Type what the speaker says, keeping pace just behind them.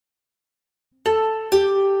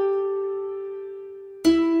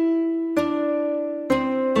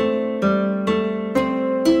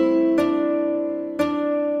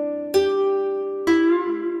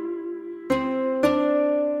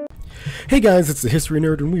guys, it's the History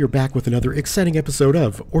Nerd, and we are back with another exciting episode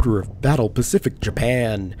of Order of Battle Pacific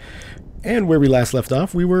Japan. And where we last left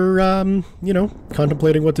off, we were,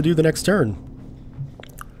 contemplating what to do the next turn.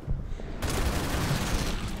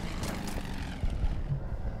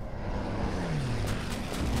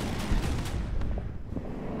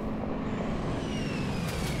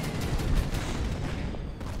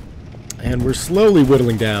 And we're slowly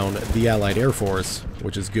whittling down the Allied Air Force,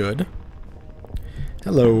 which is good.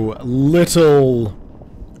 Hello, little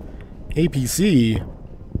APC.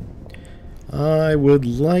 I would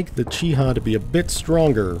like the Chiha to be a bit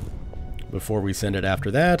stronger before we send it after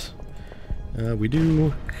that. We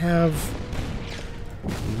do have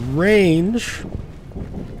range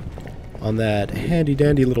on that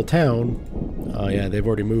handy-dandy little town. Oh yeah, they've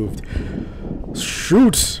already moved.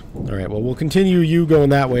 Shoot! Alright, well we'll continue you going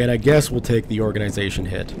that way, and I guess we'll take the organization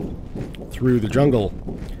hit through the jungle.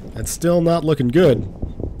 That's still not looking good.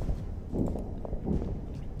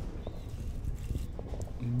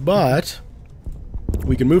 But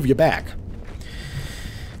we can move you back.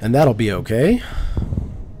 And that'll be okay.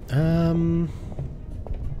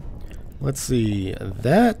 Let's see.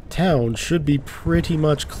 That town should be pretty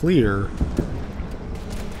much clear.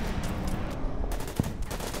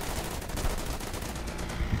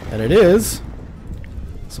 And it is.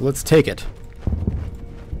 So let's take it.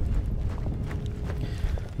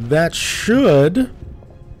 That should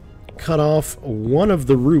cut off one of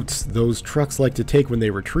the routes those trucks like to take when they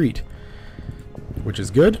retreat, which is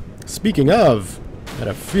good. Speaking of, I had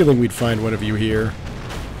a feeling we'd find one of you here.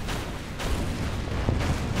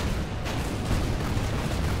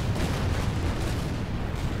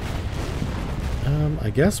 I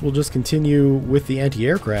guess we'll just continue with the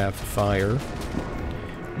anti-aircraft fire.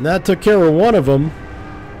 And that took care of one of them.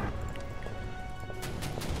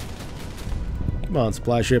 Come on,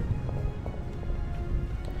 supply ship.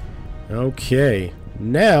 Okay,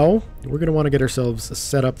 now we're going to want to get ourselves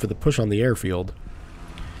set up for the push on the airfield.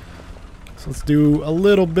 So let's do a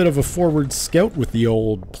little bit of a forward scout with the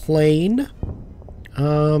old plane.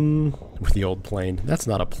 With the old plane. That's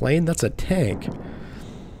not a plane, that's a tank.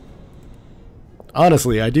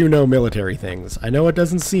 Honestly, I do know military things. I know it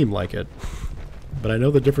doesn't seem like it, but I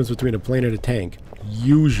know the difference between a plane and a tank.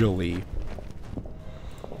 Usually.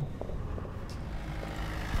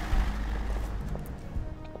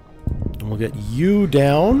 We'll get you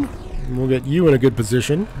down, and we'll get you in a good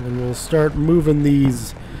position, and we'll start moving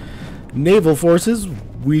these naval forces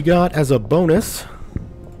we got as a bonus.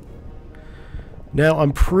 Now,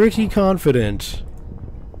 I'm pretty confident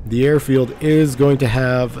the airfield is going to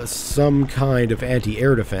have some kind of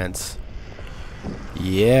anti-air defense.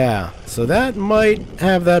 Yeah, so that might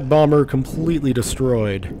have that bomber completely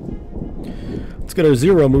destroyed. Let's get our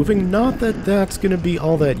Zero moving. Not that that's going to be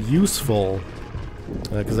all that useful,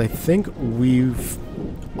 because I think we've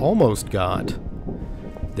almost got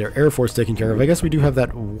their Air Force taken care of. I guess we do have that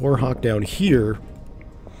Warhawk down here.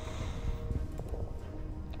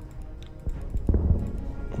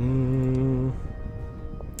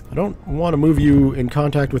 I don't want to move you in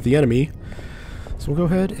contact with the enemy, so we'll go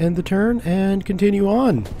ahead and end the turn and continue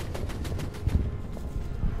on.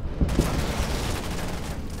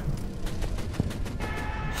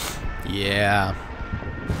 Yeah.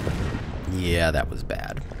 Yeah, that was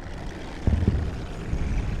bad.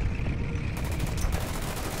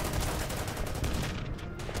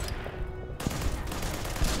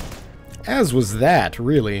 As was that,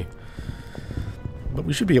 really. But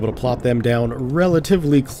we should be able to plop them down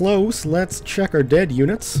relatively close. Let's check our dead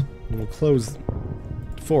units. We'll close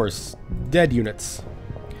force. Dead units.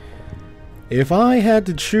 If I had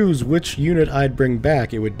to choose which unit I'd bring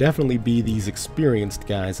back, it would definitely be these experienced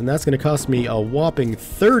guys. And that's going to cost me a whopping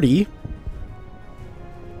 30.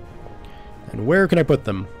 And where can I put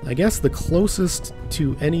them? I guess the closest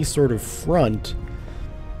to any sort of front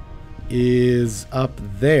is up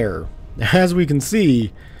there. As we can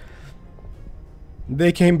see,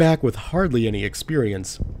 they came back with hardly any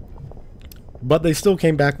experience, but they still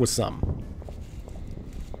came back with some.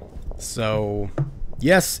 So,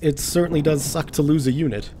 yes, it certainly does suck to lose a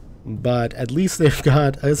unit, but at least they've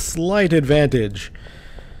got a slight advantage,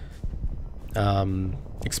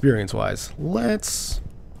 experience-wise. Let's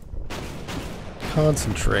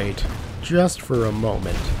concentrate just for a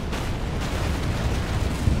moment.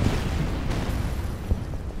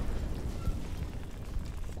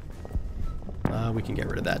 We can get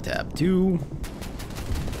rid of that tab too.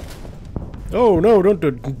 Oh no!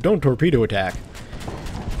 Don't torpedo attack.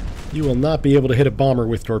 You will not be able to hit a bomber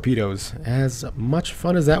with torpedoes. As much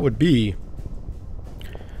fun as that would be.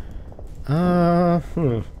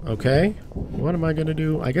 Okay. What am I gonna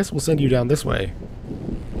do? I guess we'll send you down this way.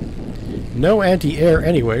 no anti-air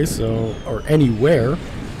anyway, so... or anywhere.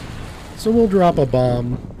 So we'll drop a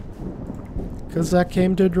bomb. Because I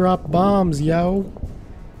came to drop bombs, yo.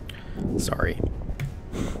 Sorry.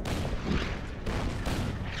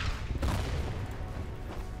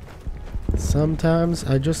 Sometimes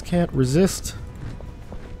I just can't resist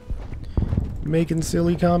making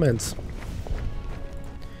silly comments.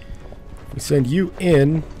 We send you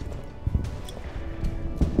in.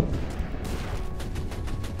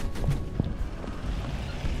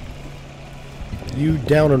 You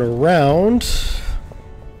down and around.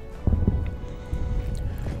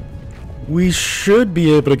 We should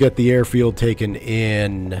be able to get the airfield taken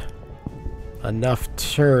in enough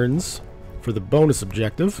turns for the bonus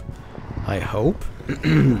objective, I hope.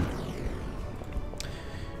 In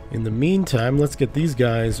the meantime, let's get these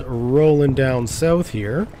guys rolling down south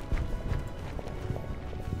here.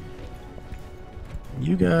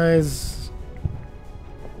 You guys...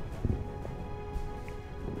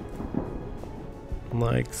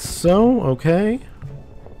 like so, okay.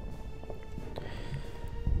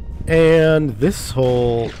 And this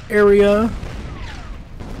whole area...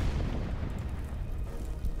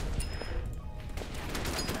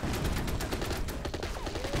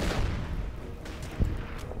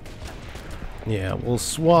 yeah, we'll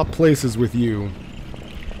swap places with you.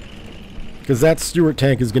 Because that Stuart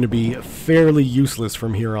tank is going to be fairly useless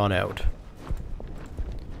from here on out.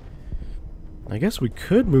 I guess we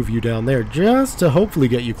could move you down there just to hopefully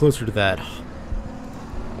get you closer to that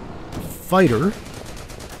fighter.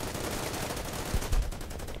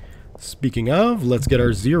 Speaking of, let's get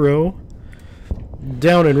our Zero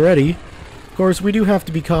down and ready. Of course, we do have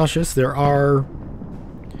to be cautious. There are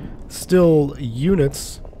still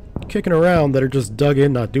units kicking around that are just dug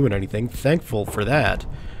in, not doing anything. Thankful for that.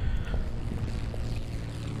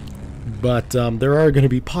 But there are going to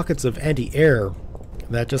be pockets of anti-air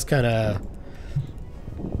that just kind of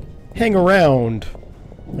hang around.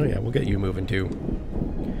 Oh yeah, we'll get you moving too.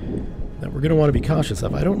 That we're going to want to be cautious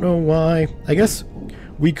of. I don't know why. I guess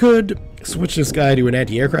we could switch this guy to an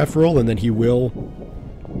anti-aircraft role and then he will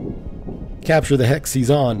capture the hex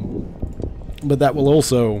he's on. But that will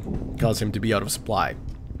also cause him to be out of supply.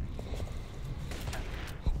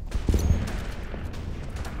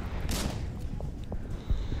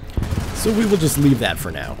 So we will just leave that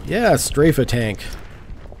for now. Yeah, strafe a tank.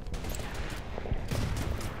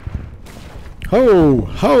 Ho!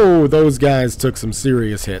 Ho! Those guys took some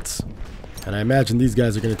serious hits. And I imagine these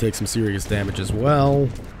guys are going to take some serious damage as well.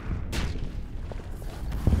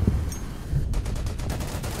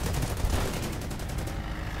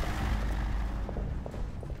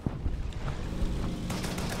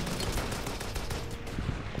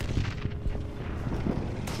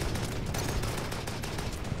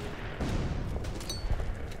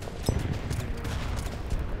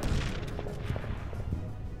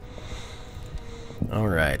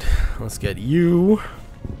 Alright, let's get you.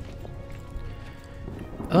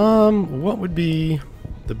 What would be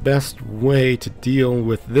the best way to deal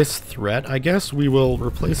with this threat? I guess we will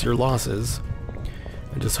replace your losses.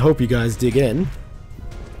 I just hope you guys dig in.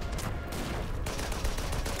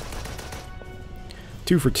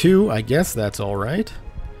 2 for 2, I guess that's alright.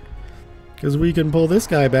 Because we can pull this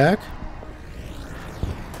guy back.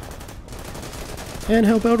 And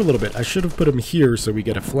help out a little bit. I should have put him here so we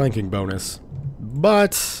get a flanking bonus.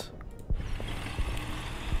 But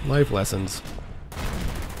life lessons.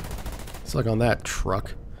 Suck on that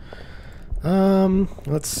truck.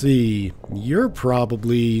 Let's see. You're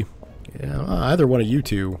probably either one of you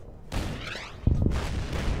two.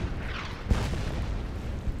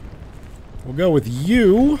 We'll go with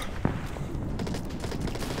you.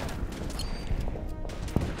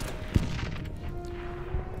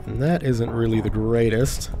 And that isn't really the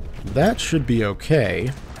greatest. That should be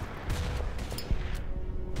okay.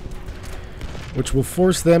 Which will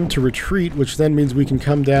force them to retreat, which then means we can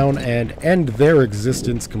come down and end their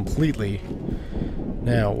existence completely.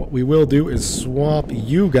 Now, what we will do is swap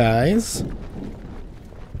you guys.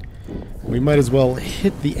 We might as well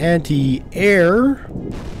hit the anti-air,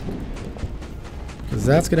 because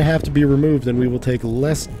that's going to have to be removed and we will take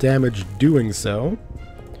less damage doing so.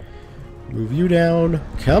 Move you down.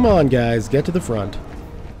 Come on, guys, get to the front.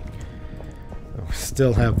 We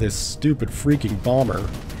still have this stupid freaking bomber.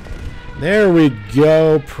 There we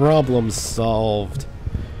go, problem solved.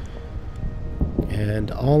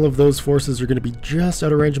 And all of those forces are going to be just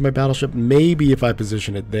out of range of my battleship. Maybe if I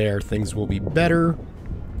position it there, things will be better.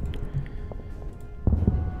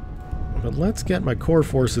 But let's get my core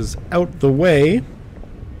forces out the way.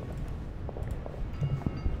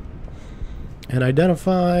 And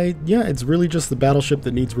identify, yeah, it's really just the battleship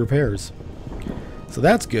that needs repairs. So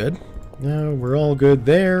that's good. No, we're all good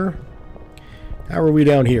there. How are we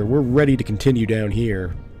down here? We're ready to continue down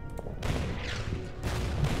here.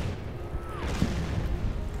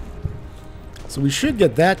 So we should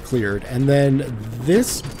get that cleared, and then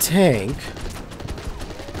this tank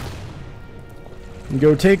can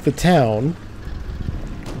go take the town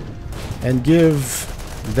and give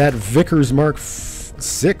that Vickers Mark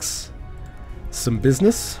 6 some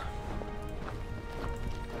business.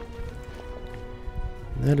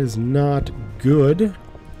 That is not good.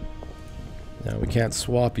 Now we can't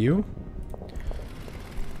swap you.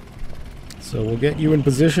 So we'll get you in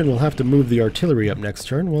position. We'll have to move the artillery up next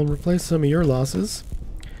turn. We'll replace some of your losses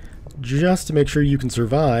just to make sure you can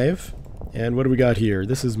survive. And what do we got here?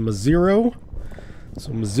 This is Maziro.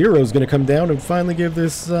 So Maziro is going to come down and finally give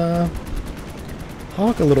this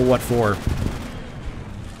Hawk a little what for.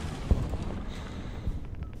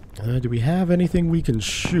 Do we have anything we can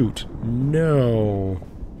shoot? No.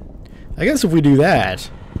 I guess if we do that...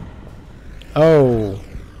 Oh.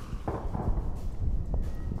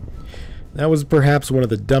 That was perhaps one of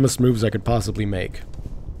the dumbest moves I could possibly make.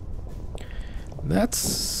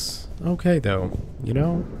 That's okay, though. You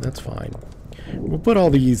know, that's fine. We'll put all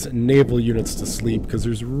these naval units to sleep, because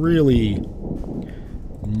there's really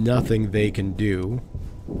nothing they can do.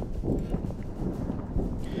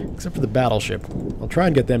 Except for the battleship. I'll try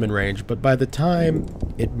and get them in range, but by the time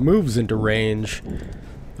it moves into range,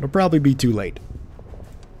 it'll probably be too late.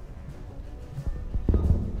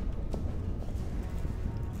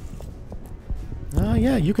 Ah,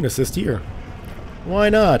 yeah, you can assist here. Why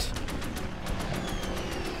not?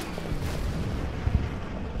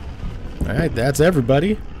 Alright, that's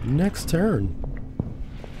everybody. Next turn.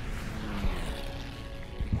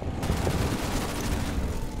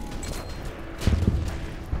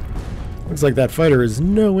 Looks like that fighter has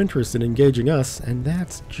no interest in engaging us, and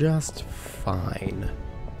that's just fine.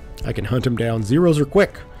 I can hunt him down. Zeros are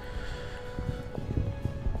quick.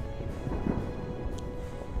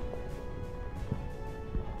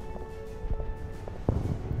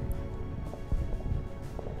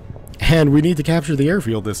 And we need to capture the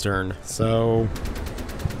airfield this turn, so...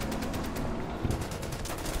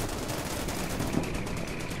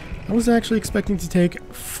 I was actually expecting to take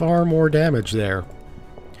far more damage there.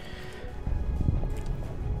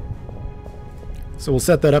 So we'll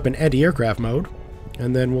set that up in anti-aircraft mode,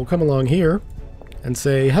 and then we'll come along here and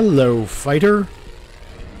say, hello, fighter.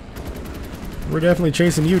 We're definitely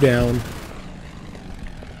chasing you down.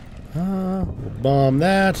 We'll bomb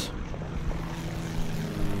that.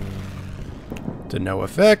 To no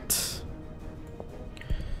effect.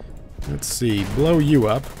 Let's see, blow you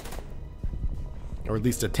up. Or at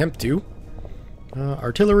least attempt to.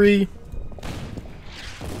 Artillery.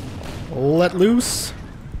 Let loose.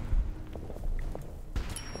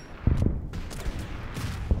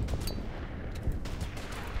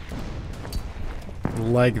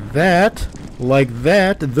 Like that. Like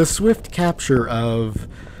that, the swift capture of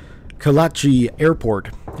Kalachi Airport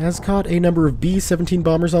has caught a number of B-17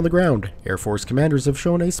 bombers on the ground. Air Force commanders have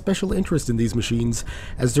shown a special interest in these machines,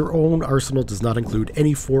 as their own arsenal does not include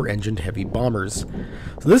any four-engined heavy bombers.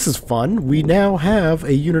 So this is fun. We now have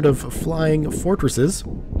a unit of flying fortresses.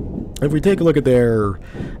 If we take a look at their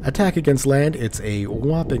attack against land, it's a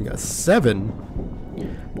whopping 7.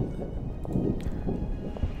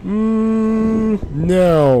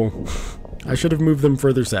 No. I should have moved them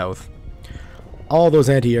further south. All those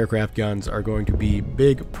anti-aircraft guns are going to be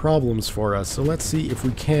big problems for us, so let's see if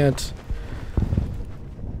we can't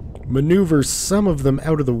maneuver some of them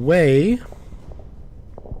out of the way.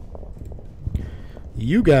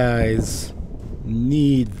 You guys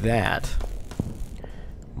need that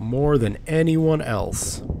more than anyone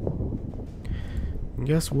else. I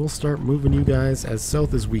guess we'll start moving you guys as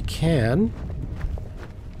south as we can.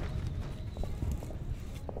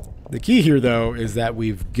 The key here, though, is that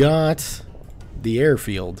we've got the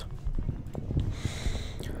airfield.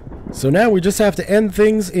 So now we just have to end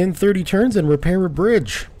things in 30 turns and repair a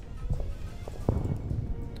bridge.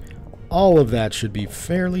 All of that should be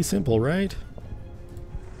fairly simple, right?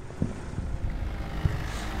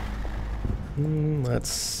 Let's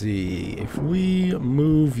see. If we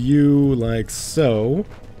move you like so,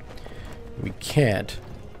 we can't.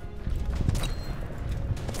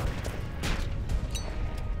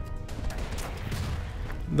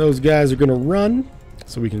 Those guys are going to run,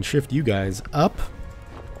 so we can shift you guys up.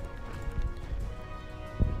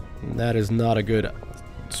 And that is not a good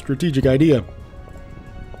strategic idea.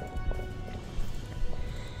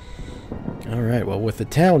 Alright, well, with the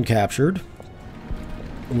town captured,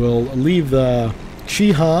 we'll leave the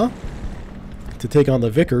Chiha to take on the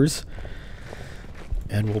Vickers,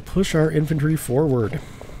 and we'll push our infantry forward.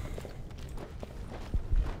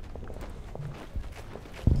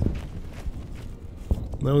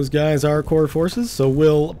 Those guys are core forces, so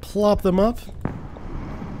we'll plop them up.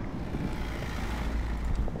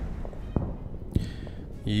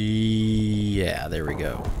 Yeah, there we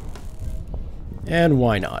go. And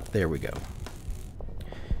why not? There we go.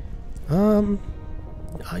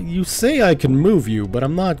 You say I can move you, but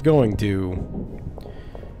I'm not going to.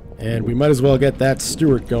 And we might as well get that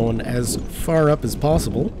Stuart going as far up as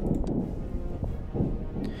possible.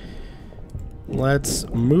 Let's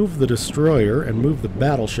move the destroyer and move the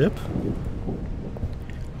battleship.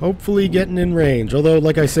 Hopefully getting in range. Although,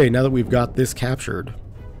 like I say, now that we've got this captured,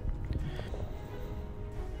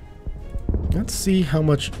 let's see how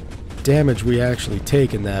much damage we actually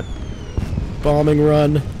take in that bombing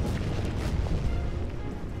run.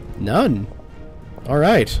 None.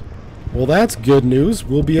 Alright. Well, that's good news.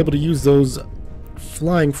 We'll be able to use those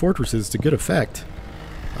flying fortresses to good effect.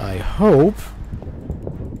 I hope.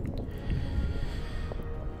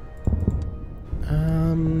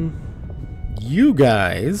 You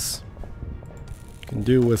guys can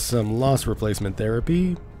do with some loss replacement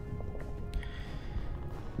therapy.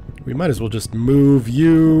 We might as well just move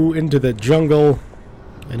you into the jungle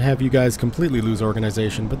and have you guys completely lose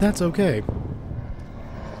organization, but that's okay.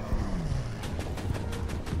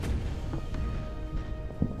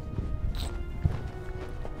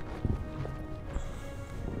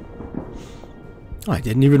 Oh, I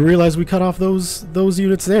didn't even realize we cut off those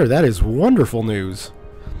units there. That is wonderful news.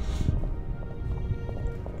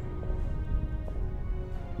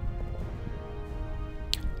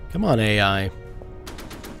 Come on, AI.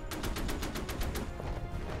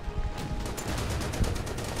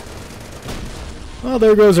 Well,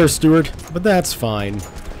 there goes our Stuart, but that's fine.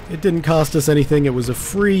 It didn't cost us anything. It was a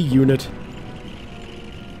free unit.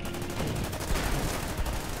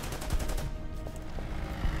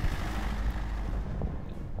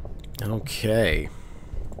 Okay.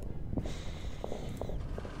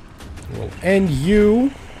 We'll end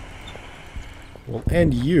you. We'll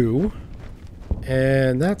end you.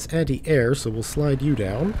 And that's anti-air, so we'll slide you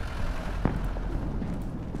down.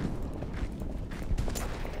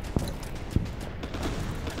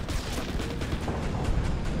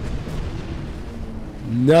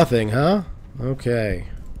 Nothing, huh? Okay.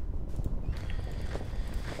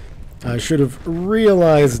 I should have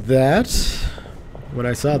realized that when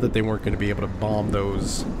I saw that they weren't going to be able to bomb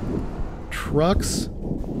those trucks.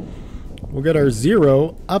 We'll get our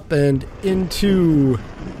 0 up and into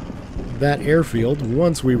that airfield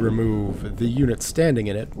once we remove the unit standing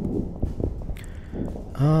in it.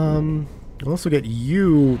 We'll also get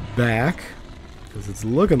you back, because it's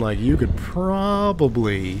looking like you could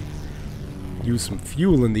probably use some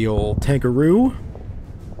fuel in the old tankaroo.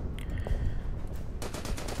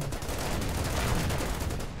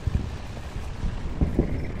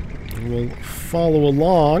 We'll follow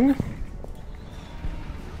along.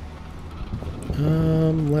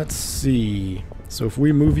 Let's see. So if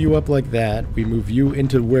we move you up like that, we move you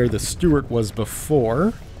into where the Stuart was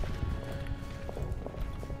before.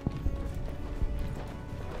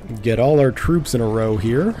 Get all our troops in a row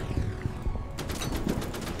here.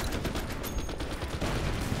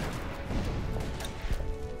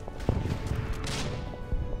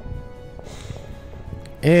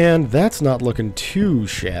 And that's not looking too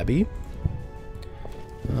shabby.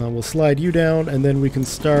 We'll slide you down, and then we can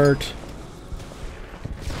start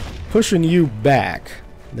pushing you back.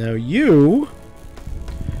 Now you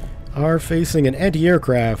are facing an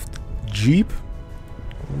anti-aircraft jeep.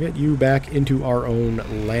 We'll get you back into our own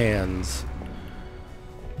lands.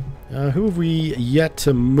 Who have we yet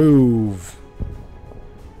to move?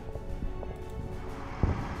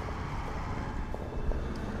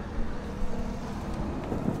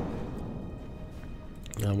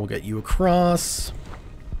 We'll get you across.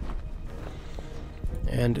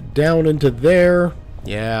 And down into there.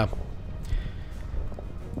 Yeah.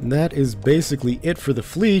 And that is basically it for the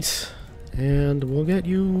fleet. And we'll get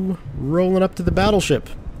you rolling up to the battleship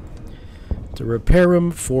to repair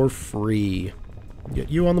them for free. Get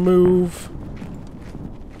you on the move.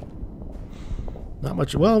 Not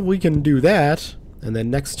much. Well, we can do that. And then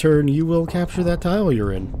next turn you will capture that tile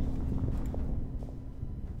you're in.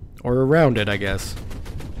 Or around it, I guess.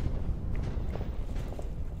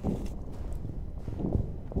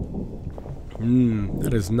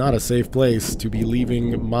 That is not a safe place to be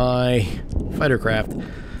leaving my fighter craft.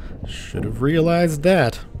 Should have realized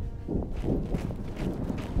that.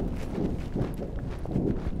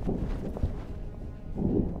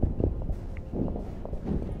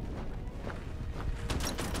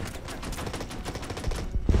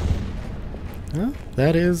 Well,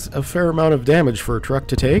 that is a fair amount of damage for a truck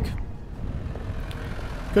to take.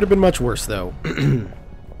 Could have been much worse, though.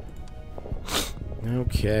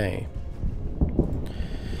 Okay.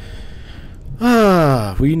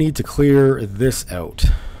 We need to clear this out.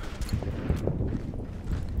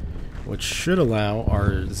 Which should allow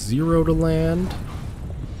our Zero to land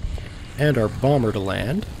and our Bomber to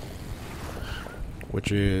land.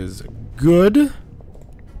 Which is good.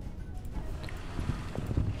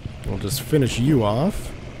 We'll just finish you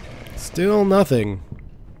off. Still nothing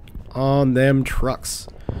on them trucks.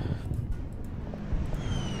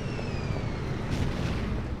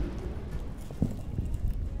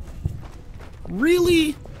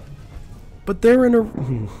 Really? But they're in a...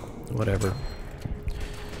 whatever.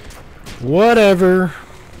 Whatever.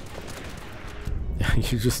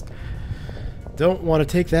 You just don't want to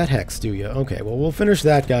take that hex, do you? Okay, well, we'll finish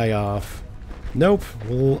that guy off. Nope,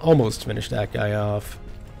 we'll almost finish that guy off.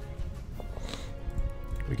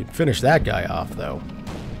 We can finish that guy off, though.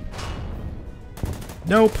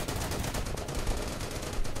 Nope.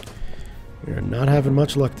 We're not having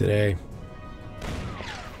much luck today.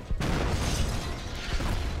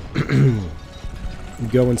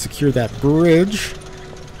 Go and secure that bridge.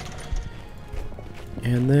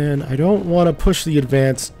 And then I don't want to push the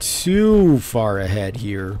advance too far ahead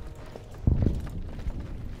here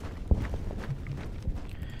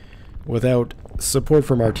without support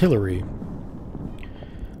from artillery.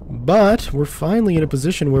 But we're finally in a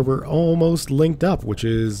position where we're almost linked up, which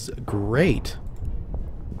is great.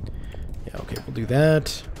 Yeah, okay, we'll do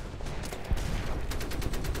that.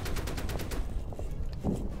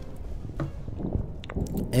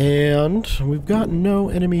 And we've got no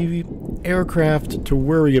enemy aircraft to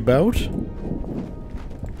worry about.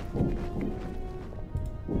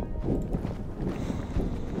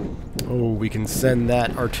 Oh, we can send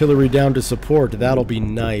that artillery down to support. That'll be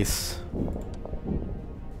nice.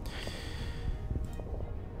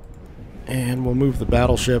 And we'll move the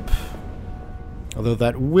battleship. Although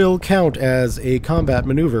that will count as a combat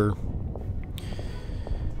maneuver.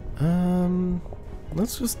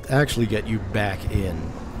 Let's just actually get you back in.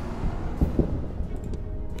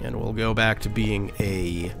 And we'll go back to being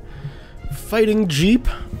a fighting jeep.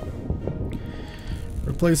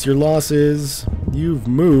 Replace your losses. You've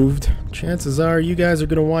moved. Chances are you guys are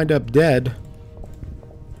going to wind up dead.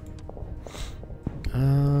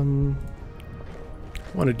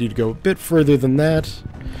 Wanted you to go a bit further than that.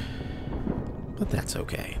 But that's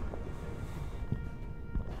okay.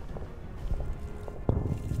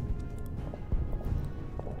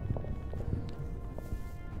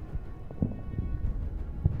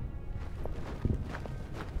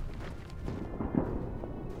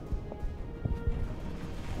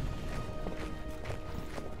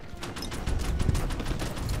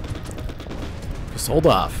 Just hold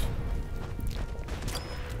off.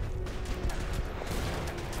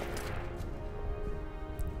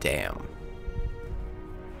 Damn.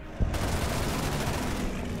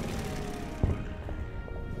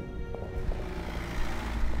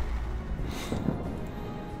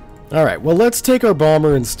 Alright, well, let's take our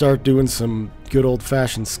bomber and start doing some good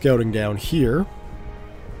old-fashioned scouting down here.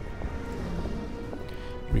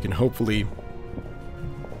 We can hopefully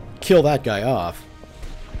kill that guy off.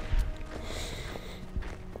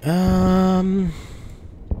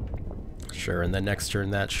 Sure, and then next turn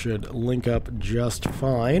that should link up just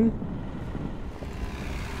fine.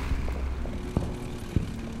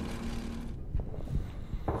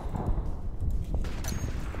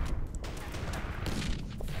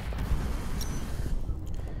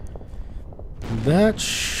 That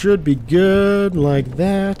should be good, like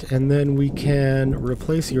that, and then we can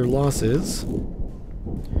replace your losses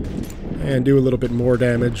and do a little bit more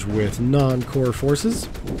damage with non-core forces.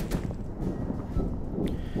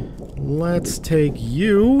 Let's take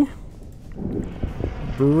you,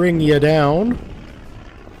 bring you down.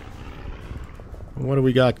 What do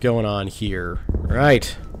we got going on here?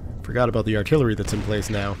 Right, forgot about the artillery that's in place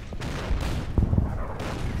now.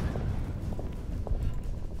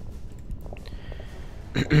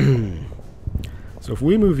 So if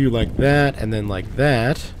we move you like that, and then like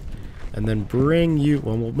that, and then bring you...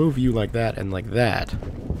 well, we'll move you like that and like that.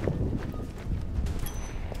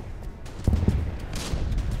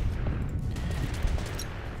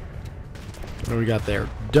 What do we got there?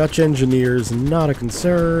 Dutch engineers, not a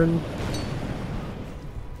concern.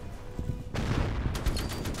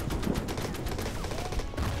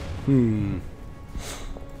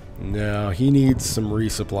 No, he needs some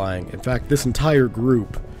resupplying. In fact, this entire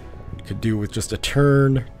group could do with just a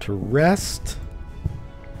turn to rest.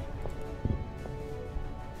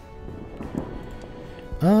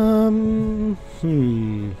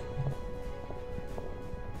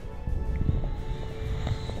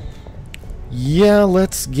 Yeah,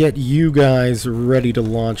 let's get you guys ready to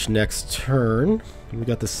launch next turn. We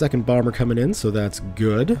got the second bomber coming in, so that's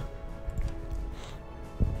good.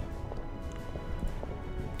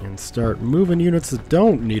 And start moving units that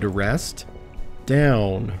don't need a rest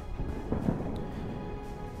down.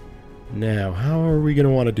 Now, how are we going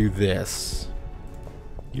to want to do this?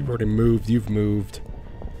 You've already moved, you've moved.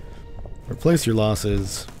 Replace your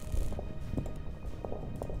losses.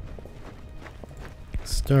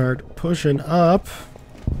 Start pushing up.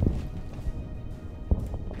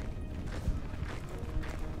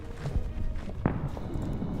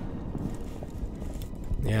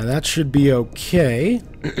 Yeah, that should be okay.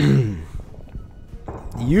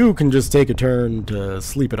 You can just take a turn to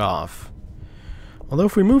sleep it off. Although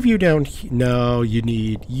if we move you down no, you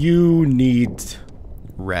need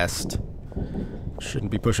rest.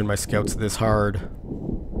 Shouldn't be pushing my scouts this hard.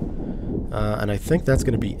 And I think that's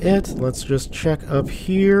going to be it. Let's just check up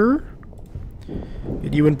here.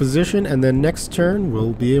 Get you in position, and then next turn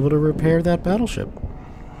we'll be able to repair that battleship.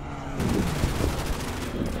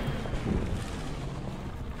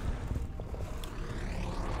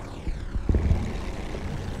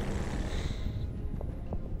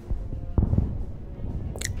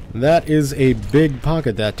 That is a big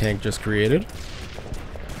pocket that tank just created.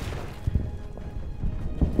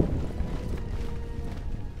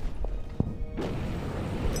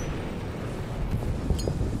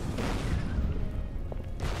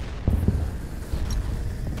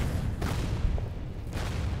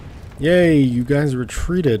 Yay, you guys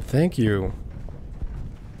retreated. Thank you.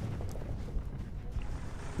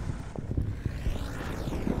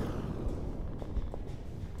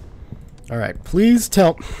 Alright, please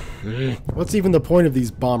tell... What's even the point of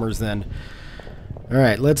these bombers then?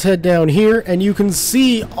 Alright, let's head down here, and you can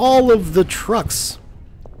see all of the trucks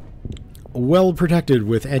well protected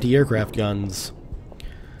with anti-aircraft guns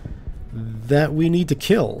that we need to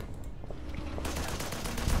kill.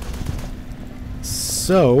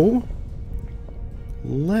 So,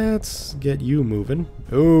 let's get you moving.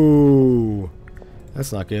 Oh,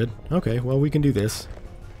 that's not good. Okay, well, we can do this.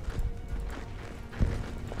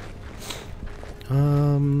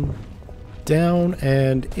 Down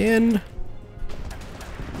and in.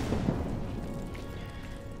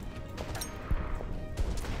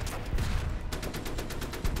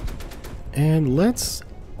 And let's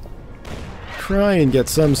try and get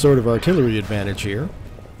some sort of artillery advantage here.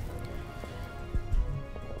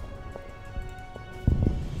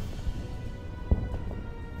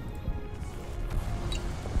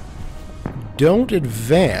 Don't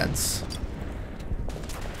advance.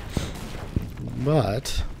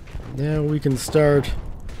 But now we can start.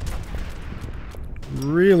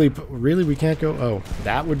 Really we can't go. Oh,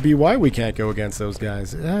 that would be why we can't go against those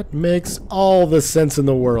guys. That makes all the sense in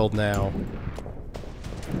the world now.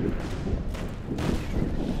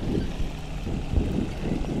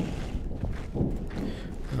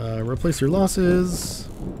 Replace your losses.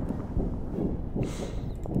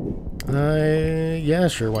 Yeah,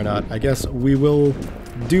 sure, why not? I guess we will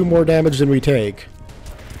do more damage than we take.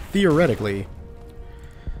 Theoretically.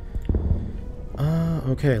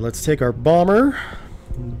 Okay, let's take our bomber.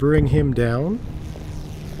 Bring him down.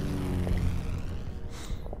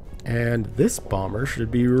 And this bomber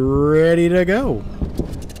should be ready to go.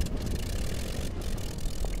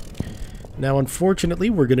 Now, unfortunately,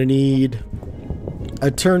 we're going to need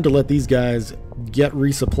a turn to let these guys get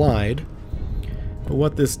resupplied. But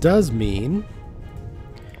what this does mean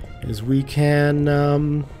is we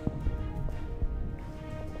can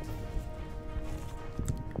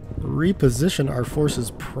reposition our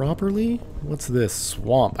forces properly. What's this?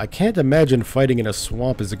 Swamp. I can't imagine fighting in a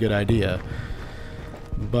swamp is a good idea.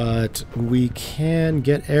 But we can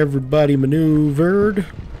get everybody maneuvered.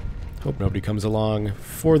 Hope nobody comes along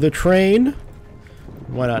for the train.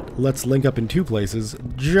 Why not? Let's link up in two places,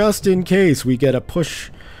 just in case we get a push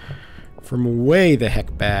from way the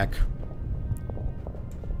heck back.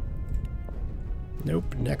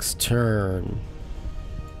 Nope, next turn.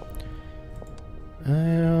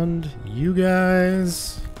 And you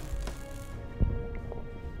guys.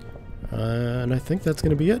 And I think that's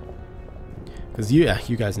going to be it. Because, yeah,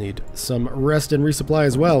 you guys need some rest and resupply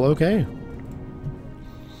as well. Okay.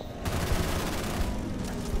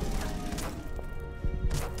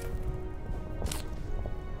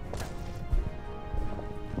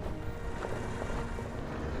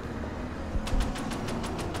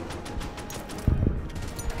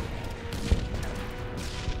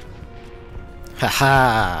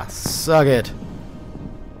 Haha! Suck it!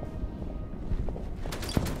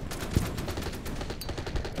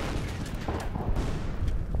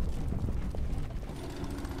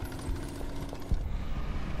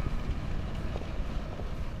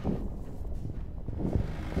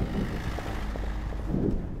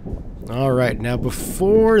 Alright, now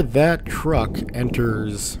before that truck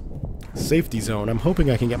enters safety zone, I'm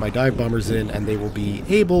hoping I can get my dive bombers in and they will be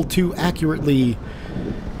able to accurately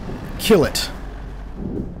kill it.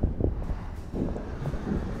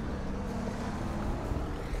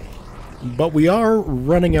 But we are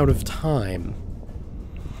running out of time.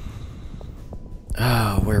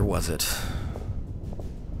 Ah, where was it?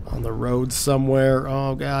 On the road somewhere.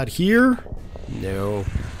 Oh god, here? No.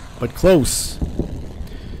 But close.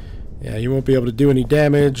 Yeah, you won't be able to do any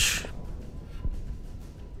damage.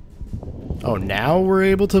 Oh, now we're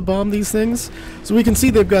able to bomb these things? So we can see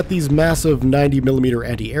they've got these massive 90mm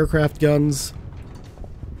anti-aircraft guns.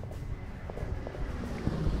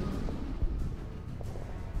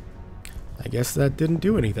 I guess that didn't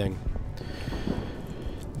do anything.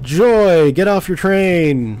 Joy, get off your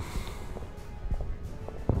train!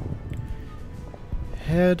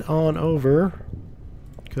 Head on over.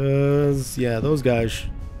 Because, yeah, those guys...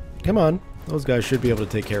 Come on. Those guys should be able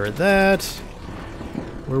to take care of that.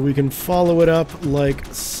 Where we can follow it up like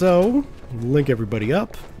so. Link everybody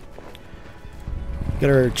up.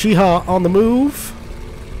 Get our Chiha on the move.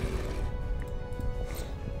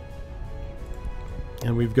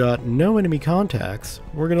 And we've got no enemy contacts.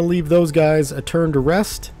 We're going to leave those guys a turn to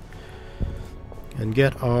rest. And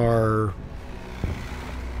get our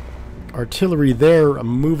artillery there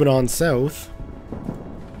moving on south.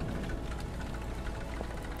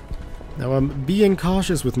 Now I'm being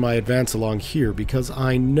cautious with my advance along here because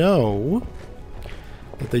I know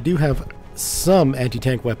that they do have some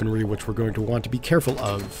anti-tank weaponry which we're going to want to be careful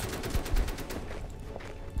of.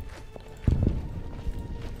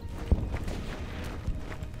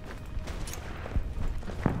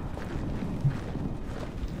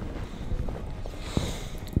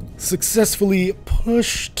 Successfully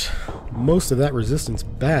pushed most of that resistance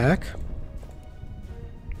back.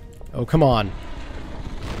 Oh, come on.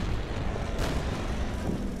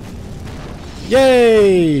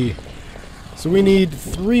 Yay! So we need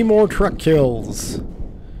 3 more truck kills.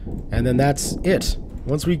 And then that's it.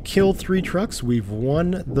 Once we kill 3 trucks, we've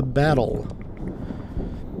won the battle.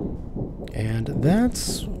 And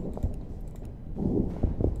that's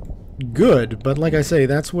good, but like I say,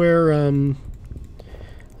 that's where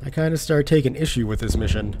I kind of start taking issue with this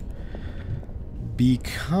mission.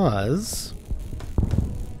 Because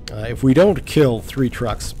if we don't kill 3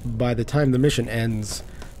 trucks by the time the mission ends,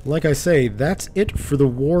 like I say, that's it for the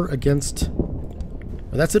war against...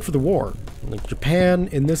 That's it for the war. Like Japan,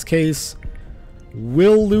 in this case,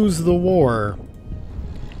 will lose the war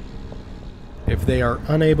if they are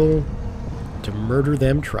unable to murder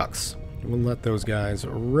them trucks. We'll let those guys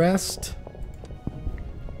rest.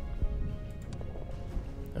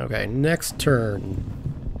 Okay, next turn.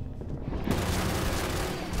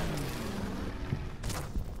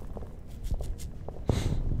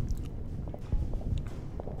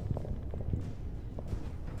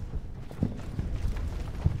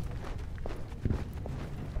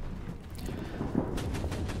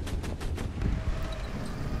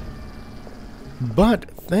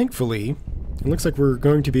 But, thankfully, it looks like we're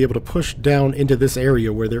going to be able to push down into this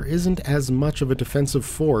area where there isn't as much of a defensive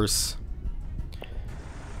force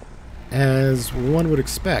as one would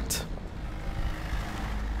expect.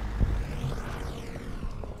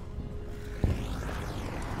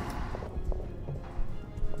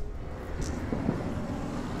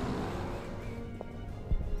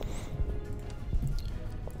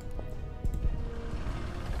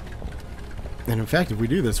 And in fact, if we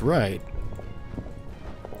do this right,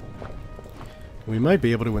 we might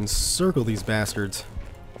be able to encircle these bastards.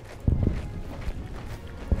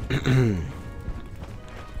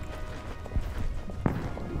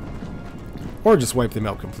 Or just wipe them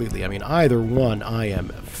out completely. I mean, either one I am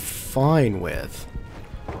fine with.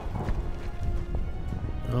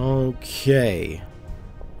 Okay.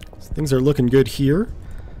 So things are looking good here.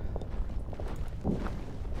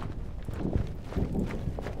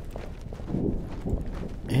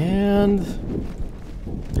 And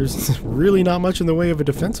there's really not much in the way of a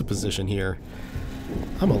defensive position here.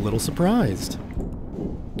 I'm a little surprised.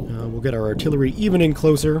 We'll get our artillery even in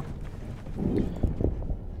closer.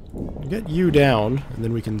 Get you down, and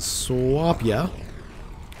then we can swap ya.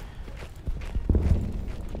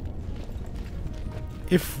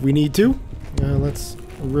 If we need to. Let's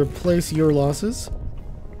replace your losses.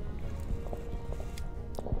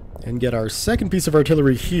 And get our second piece of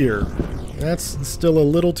artillery here. That's still a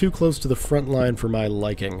little too close to the front line for my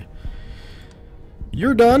liking.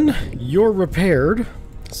 You're done. You're repaired.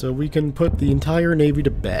 So we can put the entire Navy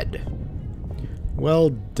to bed. Well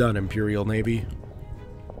done, Imperial Navy.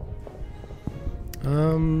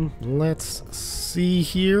 Let's see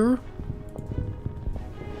here.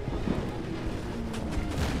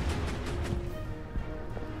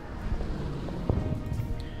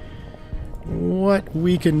 what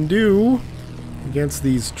we can do against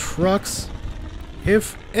these trucks,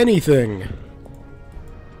 if anything.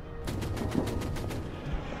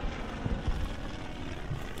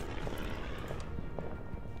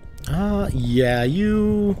 Yeah,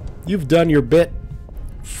 you've done your bit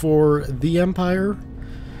for the Empire.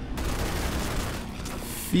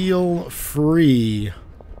 Feel free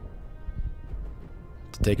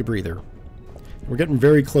to take a breather. We're getting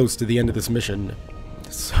very close to the end of this mission,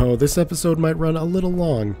 so this episode might run a little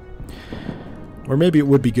long. Or maybe it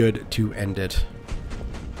would be good to end it.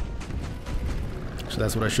 So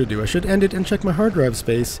that's what I should do. I should end it and check my hard drive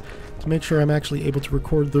space to make sure I'm actually able to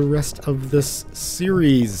record the rest of this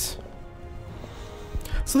series.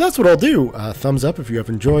 So that's what I'll do. Thumbs up if you have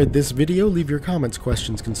enjoyed this video. Leave your comments,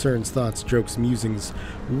 questions, concerns, thoughts, jokes, musings,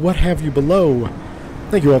 what have you below.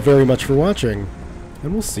 Thank you all very much for watching,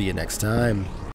 and we'll see you next time.